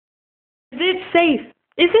it safe?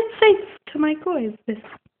 Is it safe to microwave this?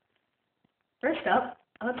 First up,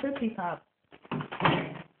 a Tootsie Pop.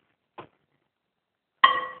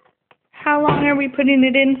 How long are we putting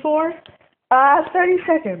it in for? 30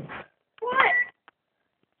 seconds. What?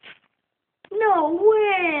 No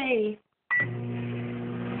way.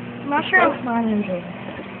 I'm not sure.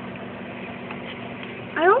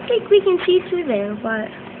 I don't think we can see through there, but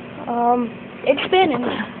it's spinning.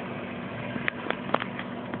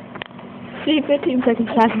 See, 15 seconds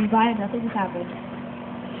passing by, nothing has happened.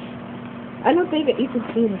 I don't think it even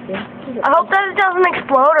seen it. I hope that it doesn't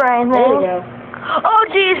explode or anything. There we go. Oh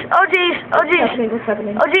jeez! Oh jeez! Oh jeez! What's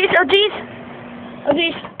happening? Oh jeez! Oh jeez! Oh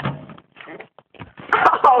jeez!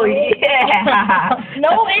 Oh yeah!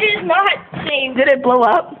 No, it is not safe. Did it blow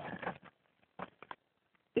up?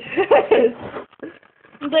 There's.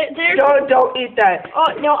 Don't eat that.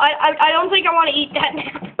 Oh no! I don't think I want to eat that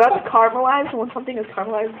now. That's caramelized. When something is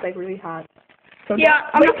caramelized, it's like really hot. So Yeah,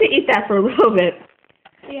 I'm going to eat that for a little bit.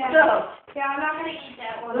 Yeah. So. Yeah, I'm not gonna eat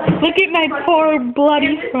that one. Look at my poor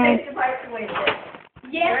bloody friend.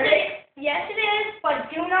 Yes, it is, but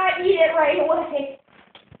do not eat it right away.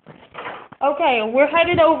 Okay, we're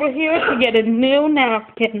headed over here to get a new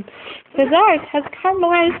napkin. Because ours has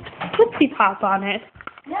caramelized Tootsie Pop on it.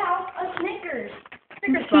 Now, a Snickers.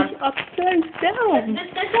 This is upside down.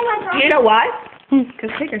 This one I'm talking You know why? Hmm.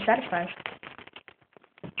 Because Snickers satisfies.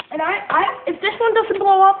 And if this one doesn't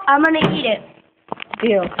blow up, I'm gonna eat it.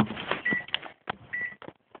 Deal.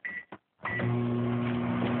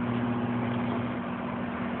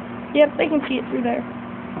 Yep, they can see it through there.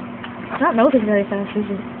 It's not melting very fast, is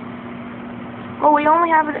it? Oh, we only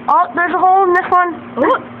have it. Oh, there's a hole in this one.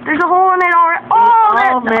 Oh. There's a hole in it already.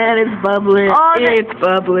 Oh, Man, it's bubbling. Oh, It's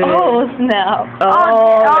bubbling. Oh, snap.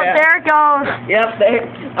 Yeah. There it goes. Yep, there.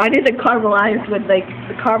 I need the caramelized with like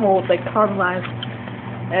the caramel with like caramelized.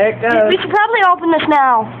 There it goes. We should probably open this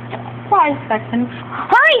now. 5 seconds.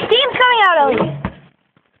 Hurry, steam's coming out of it.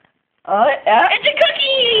 Yeah. It's a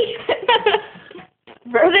cookie.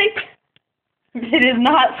 Verdict? It is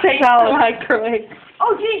not safe to microwave.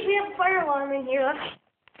 Oh, geez, we have a fire alarm in here.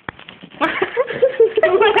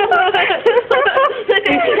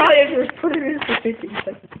 Just put it in for 15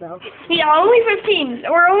 seconds now. Yeah, only 15.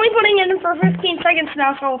 We're only putting it in for 15 seconds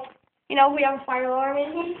now, so, you know, we have a fire alarm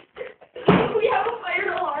in here. We have a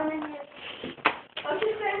fire alarm in here. I'm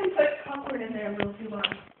just saying we put popcorn in there a little too long.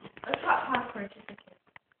 Let's pop popcorn just in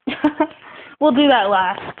case. We'll do that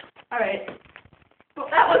last. Alright. Well,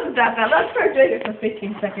 that wasn't that bad. Let's start doing it for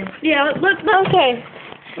 15 seconds. Yeah, let's Okay.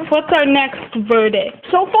 What's our next verdict?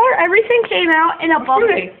 So far, everything came out in a bubble.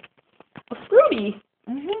 Fruity.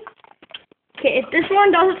 Okay, if this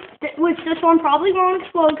one doesn't, which this one probably won't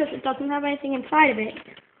explode because it doesn't have anything inside of it.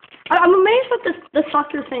 I'm amazed that the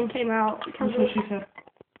sucker thing came out. Because That's what she said.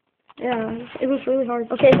 yeah, it was really hard.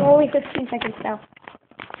 Okay, so only 15 seconds now.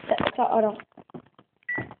 So, I don't.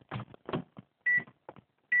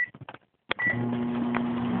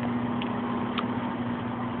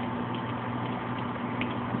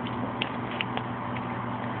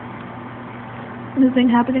 Anything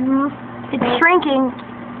happening, Ross? It's shrinking,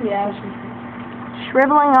 Yeah.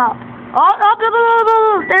 shriveling up.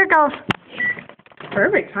 Oh, there it goes.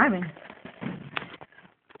 Perfect timing.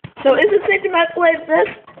 So is it safe to microwave this?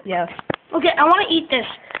 Yes. Okay, I want to eat this.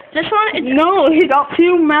 This one is No, it's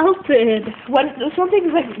too melted. When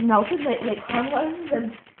something's like melted, like caramelizes,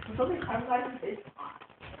 and something caramelizes, it's hot.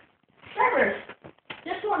 Trevor.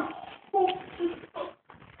 This one.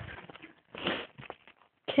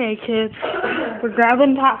 Okay, kids. We're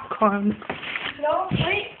grabbing popcorn. No,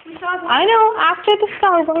 wait. We still have one. I know, after the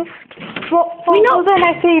Starburst. Well, We know- those are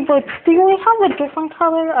my favorites. Do you have a different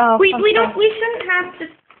color? Oh, We okay. don't. We shouldn't have to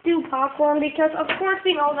do popcorn because, of course,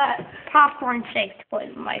 we know that popcorn's safe to put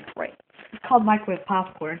in the microwave. It's called microwave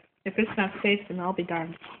popcorn. If it's not safe, then I'll be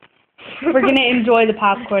darned. We're gonna enjoy the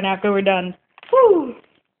popcorn after we're done. Woo!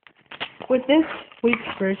 With this week's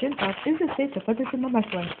version of Is It Safe to Put This in the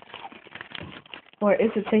Microwave? Or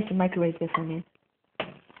Is It Safe to Microwave This, I mean.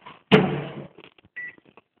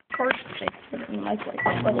 Of course, it's safe to put it in the microwave.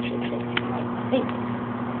 But it's safe. Hey.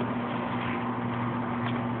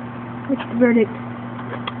 What's the verdict?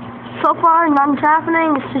 So far, nothing's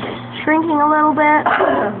happening. It's just shrinking a little bit.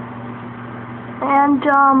 And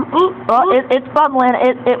It's bubbling.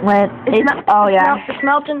 It went. No, it's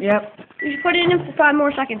melting. Yep. You should put it in for 5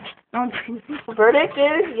 more seconds. No, I'm just kidding. Verdict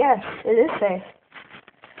is yes, it is safe.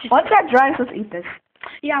 Once that dries, let's eat this.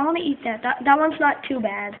 Yeah, I want to eat that. That one's not too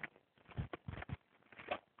bad.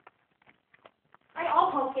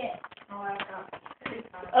 I'll poke it.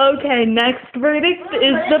 Okay, next verdict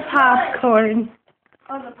is the popcorn.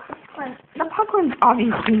 Oh, the popcorn. The popcorn's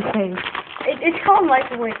obviously safe. It's called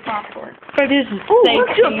microwave popcorn. For this Oh, steak look,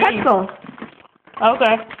 to a thingy. pretzel.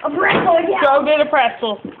 Okay. A pretzel, yeah. Go get a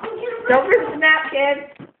pretzel. Don't forget the napkin.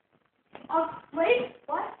 Wait,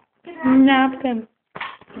 what? Napkin.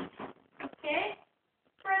 Okay.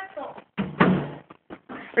 Pretzel.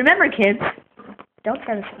 Remember, kids, don't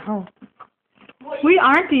try this at home. We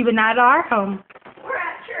aren't even at our home. We're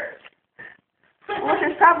at church. Which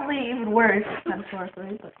is probably even worse,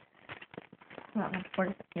 metaphorically, but not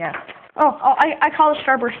metaphorically. Yeah. Oh, I call the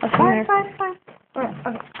Starburst stuff in there. Fine.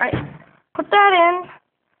 Alright. Put that in.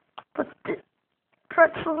 Put the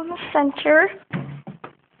pretzel in the center.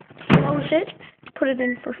 Close it. Put it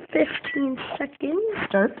in for 15 seconds.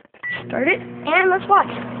 Start. Start it. And let's watch.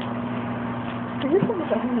 This one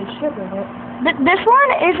doesn't have any sugar in it. This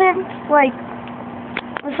one isn't, like,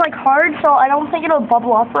 it's, like, hard, so I don't think it'll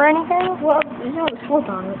bubble up or anything. Well, you know what's float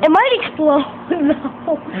on it. It might explode,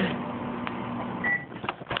 though.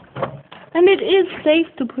 And it is safe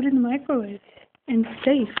to put in the microwave. And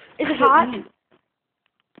safe. Is it hot?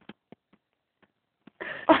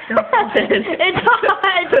 It's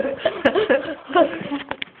hot.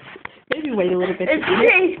 Maybe wait a little bit. It's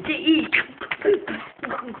safe to eat.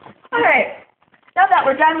 Alright. Now that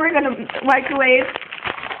we're done, we're going to microwave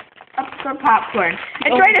up some popcorn.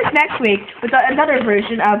 And join us next week with another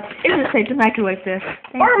version of Is It Safe to Microwave This?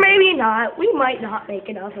 Or maybe not. We might not make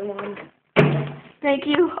another one. Thank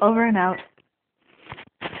you. Over and out.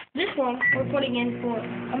 This one we're putting in for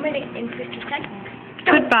 1 minute and 50 seconds.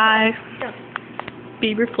 Goodbye. No.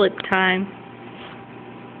 Bieber flip time.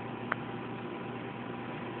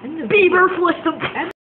 Bieber flip.